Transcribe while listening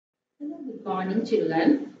Hello, good morning,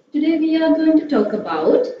 children. Today we are going to talk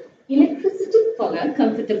about electricity for a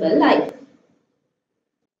comfortable life.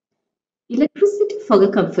 Electricity for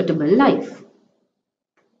a comfortable life.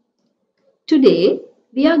 Today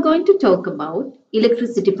we are going to talk about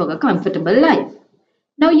electricity for a comfortable life.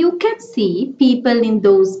 Now you can see people in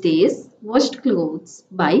those days washed clothes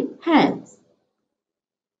by hands.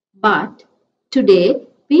 But today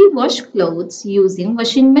we wash clothes using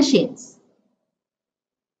washing machines.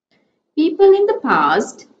 People in the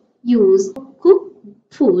past used to cook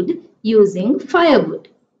food using firewood,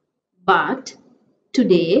 but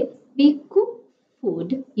today we cook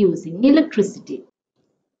food using electricity.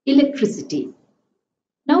 Electricity.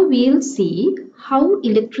 Now we'll see how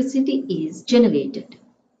electricity is generated.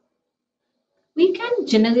 We can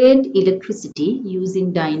generate electricity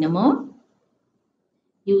using dynamo,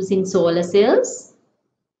 using solar cells,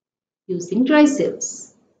 using dry cells.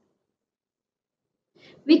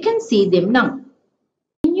 We can see them now.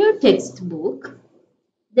 In your textbook,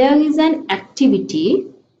 there is an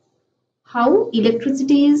activity how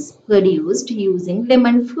electricity is produced using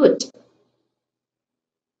lemon fruit.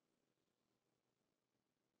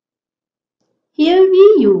 Here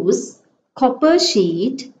we use copper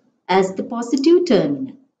sheet as the positive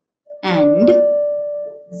terminal and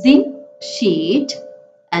zinc sheet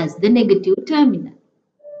as the negative terminal.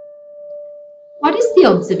 What is the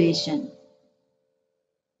observation?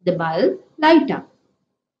 The bulb light up.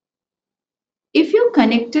 If you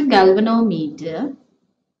connect a galvanometer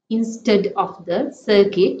instead of the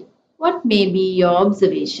circuit, what may be your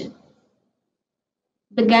observation?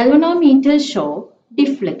 The galvanometer show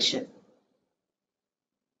deflection.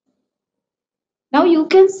 Now you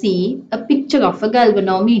can see a picture of a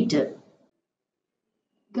galvanometer.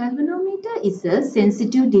 Galvanometer is a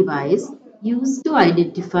sensitive device used to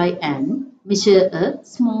identify and measure a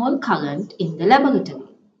small current in the laboratory.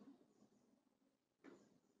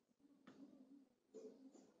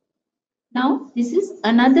 Now this is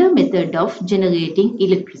another method of generating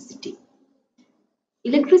electricity.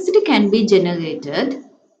 Electricity can be generated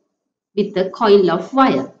with a coil of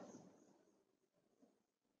wire.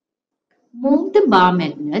 Move the bar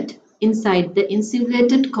magnet inside the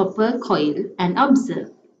insulated copper coil and observe.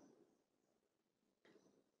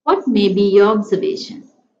 What may be your observation?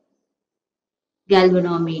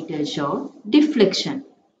 Galvanometer show deflection.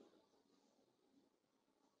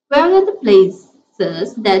 Where are the places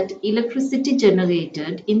that electricity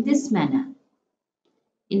generated in this manner?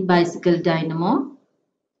 In bicycle dynamo,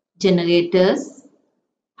 generators,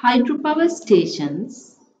 hydropower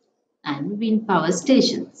stations, and wind power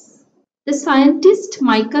stations. The scientist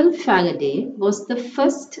Michael Faraday was the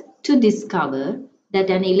first to discover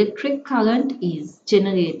that an electric current is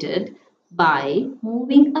generated by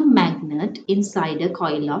moving a magnet inside a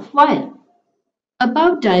coil of wire.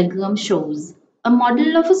 Above diagram shows a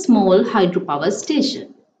model of a small hydropower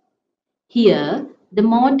station. Here, the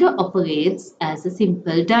motor operates as a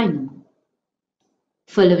simple dynamo.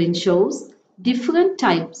 Following shows different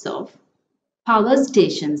types of power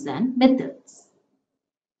stations and methods.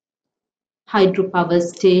 Hydropower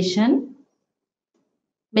station,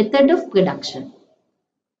 method of production.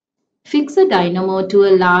 Fix a dynamo to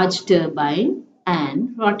a large turbine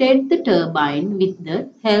and rotate the turbine with the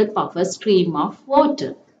help of a stream of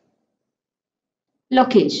water.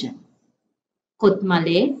 Location: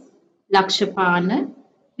 Kothmale, Lakshapana,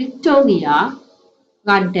 Victoria,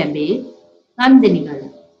 Rantabe,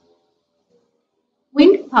 Randanigala.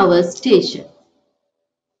 Wind power station.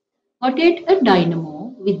 Rotate a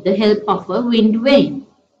dynamo with the help of a wind vane.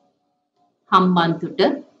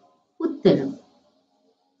 Hambanthuta, Uttaram.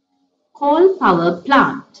 Coal power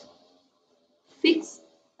plant. Fix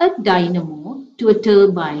a dynamo to a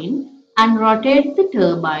turbine and rotate the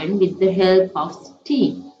turbine with the help of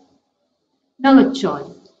steam.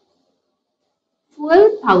 Nagachoy.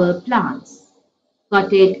 Fuel power plants.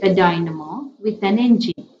 Rotate a dynamo with an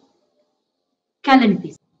engine.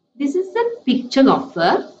 Kalanpis. This is a picture of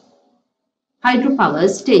a hydropower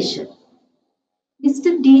station.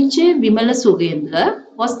 Mr. D.J. Vimala Surendra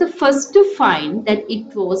was the first to find that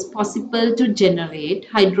it was possible to generate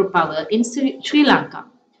hydropower in Sri Lanka.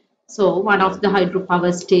 So, one of the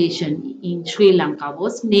hydropower stations in Sri Lanka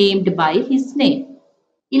was named by his name.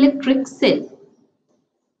 Electric cell.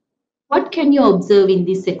 What can you observe in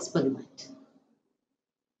this experiment?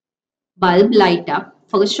 Bulb light up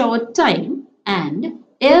for a short time and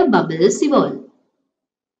air bubbles evolve.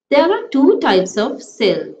 There are two types of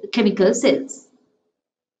chemical cells.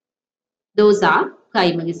 Those are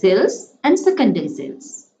primary cells and secondary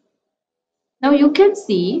cells. Now you can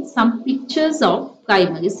see some pictures of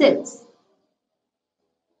primary cells.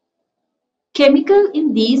 Chemicals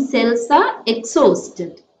in these cells are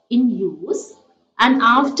exhausted in use, and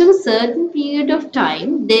after a certain period of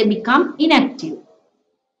time they become inactive.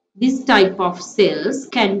 This type of cells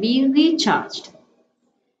can be recharged.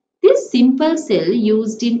 This simple cell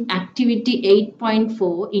used in activity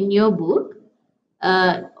 8.4 in your book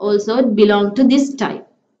also belong to this type.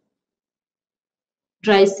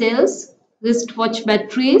 Dry cells, wristwatch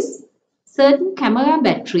batteries, certain camera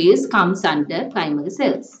batteries comes under primary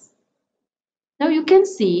cells. Now you can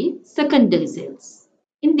see secondary cells.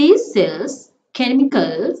 In these cells,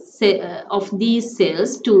 chemicals of these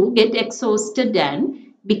cells too get exhausted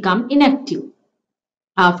and become inactive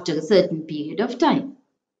after a certain period of time.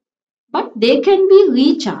 But they can be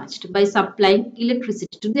recharged by supplying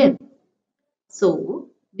electricity to them. So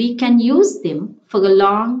we can use them for a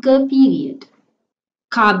longer period.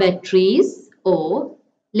 Car batteries or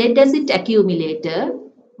lead acid accumulator,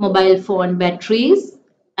 mobile phone batteries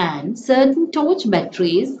and certain torch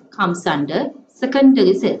batteries comes under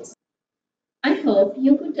secondary cells. I hope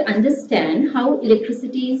you could understand how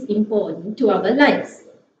electricity is important to our lives.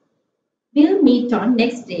 We'll meet on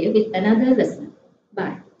next day with another lesson.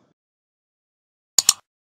 Bye.